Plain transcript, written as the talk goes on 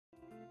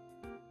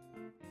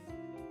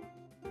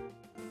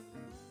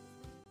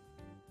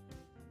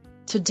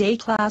Today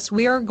class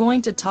we are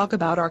going to talk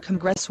about our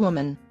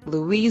congresswoman,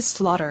 Louise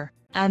Slaughter,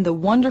 and the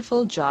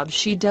wonderful job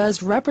she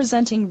does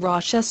representing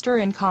Rochester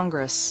in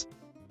Congress.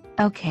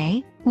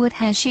 Okay, what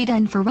has she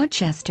done for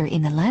Rochester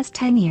in the last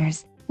 10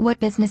 years? What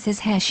businesses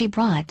has she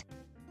brought?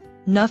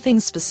 Nothing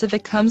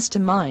specific comes to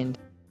mind.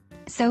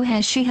 So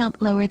has she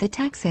helped lower the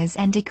taxes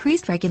and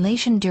decreased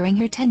regulation during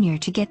her tenure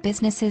to get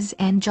businesses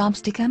and jobs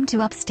to come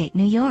to upstate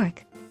New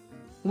York?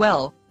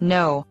 Well,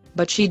 no,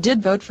 but she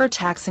did vote for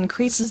tax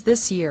increases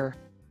this year.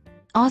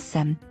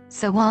 Awesome,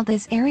 so while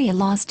this area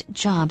lost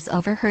jobs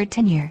over her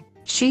tenure,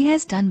 she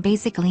has done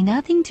basically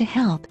nothing to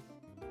help.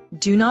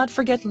 Do not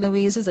forget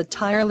Louise is a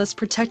tireless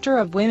protector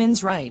of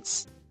women's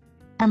rights.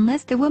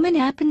 Unless the woman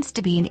happens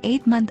to be an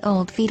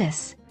 8-month-old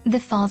fetus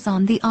that falls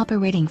on the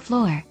operating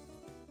floor,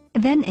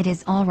 then it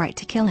is alright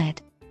to kill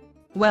it.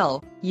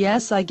 Well,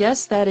 yes, I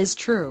guess that is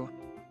true.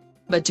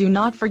 But do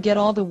not forget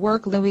all the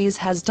work Louise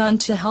has done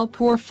to help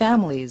poor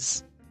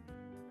families.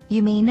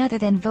 You mean other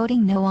than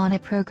voting no on a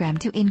program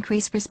to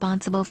increase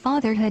responsible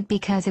fatherhood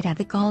because it had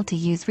the gall to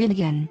use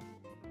religion?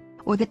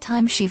 Or the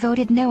time she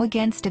voted no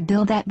against a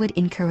bill that would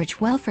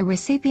encourage welfare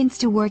recipients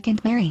to work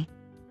and marry?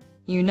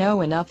 You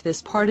know enough.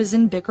 This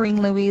partisan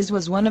bickering. Louise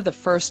was one of the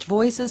first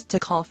voices to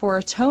call for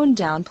a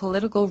toned-down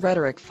political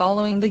rhetoric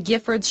following the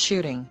Giffords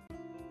shooting.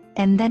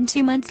 And then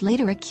 2 months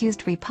later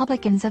accused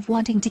Republicans of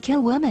wanting to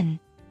kill women.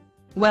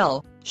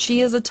 Well,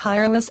 she is a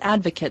tireless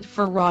advocate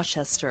for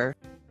Rochester,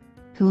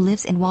 who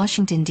lives in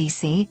Washington,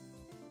 D.C.,